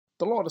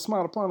The Lord has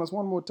smiled upon us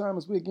one more time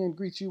as we again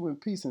greet you in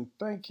peace and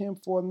thank Him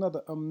for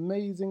another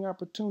amazing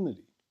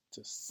opportunity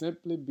to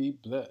simply be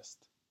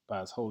blessed by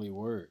His holy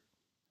word.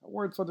 Our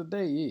word for the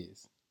day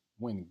is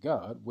when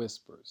God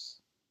whispers.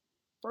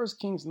 1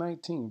 Kings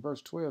 19,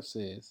 verse 12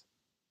 says,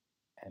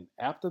 "And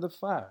after the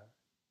fire,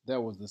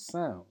 there was the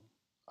sound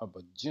of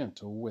a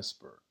gentle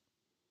whisper."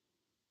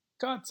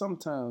 God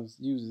sometimes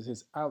uses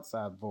His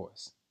outside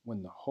voice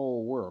when the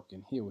whole world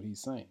can hear what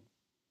He's saying.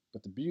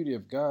 But the beauty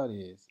of God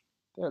is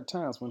there are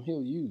times when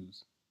He'll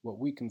use what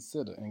we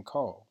consider and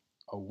call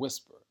a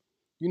whisper.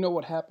 You know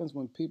what happens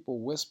when people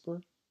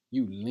whisper?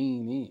 You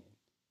lean in,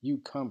 you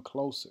come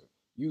closer,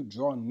 you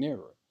draw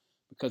nearer.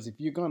 Because if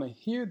you're going to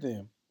hear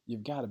them,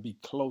 you've got to be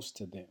close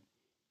to them.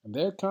 And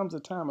there comes a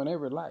time in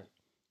every life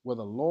where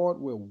the Lord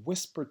will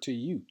whisper to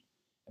you.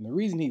 And the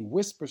reason He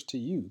whispers to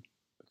you,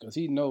 because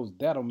He knows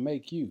that'll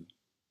make you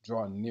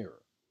draw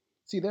nearer.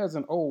 See, there's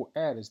an old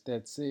adage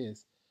that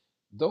says,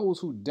 "Those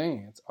who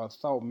dance are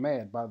thought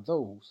mad by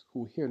those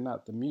who hear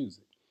not the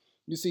music."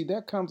 You see,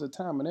 there comes a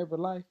time in every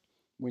life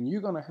when you're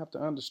going to have to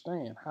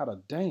understand how to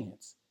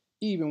dance,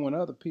 even when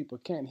other people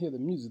can't hear the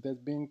music that's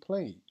being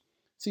played.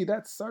 See,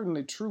 that's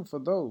certainly true for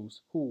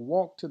those who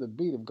walk to the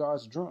beat of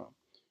God's drum.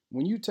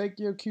 When you take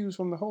your cues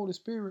from the Holy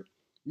Spirit,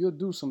 you'll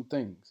do some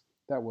things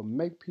that will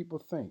make people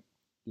think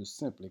you're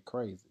simply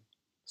crazy.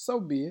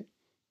 So be it.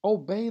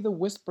 Obey the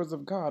whispers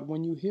of God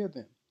when you hear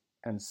them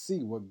and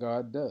see what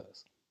God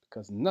does,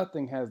 because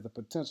nothing has the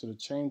potential to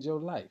change your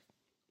life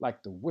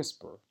like the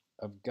whisper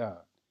of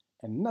God.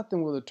 And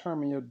nothing will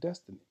determine your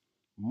destiny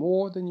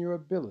more than your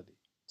ability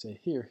to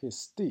hear His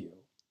still,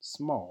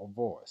 small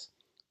voice.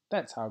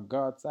 That's how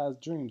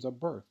God-sized dreams are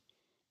birthed,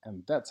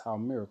 and that's how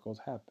miracles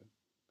happen,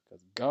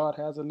 because God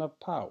has enough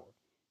power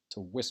to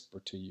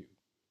whisper to you.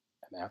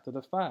 And after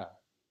the fire,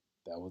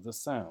 there was the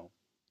sound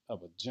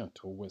of a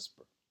gentle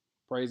whisper.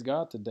 Praise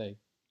God today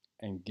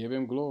and give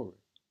Him glory,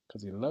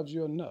 because He loves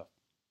you enough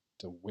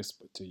to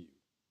whisper to you.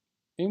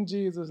 In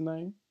Jesus'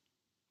 name,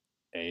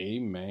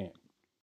 amen.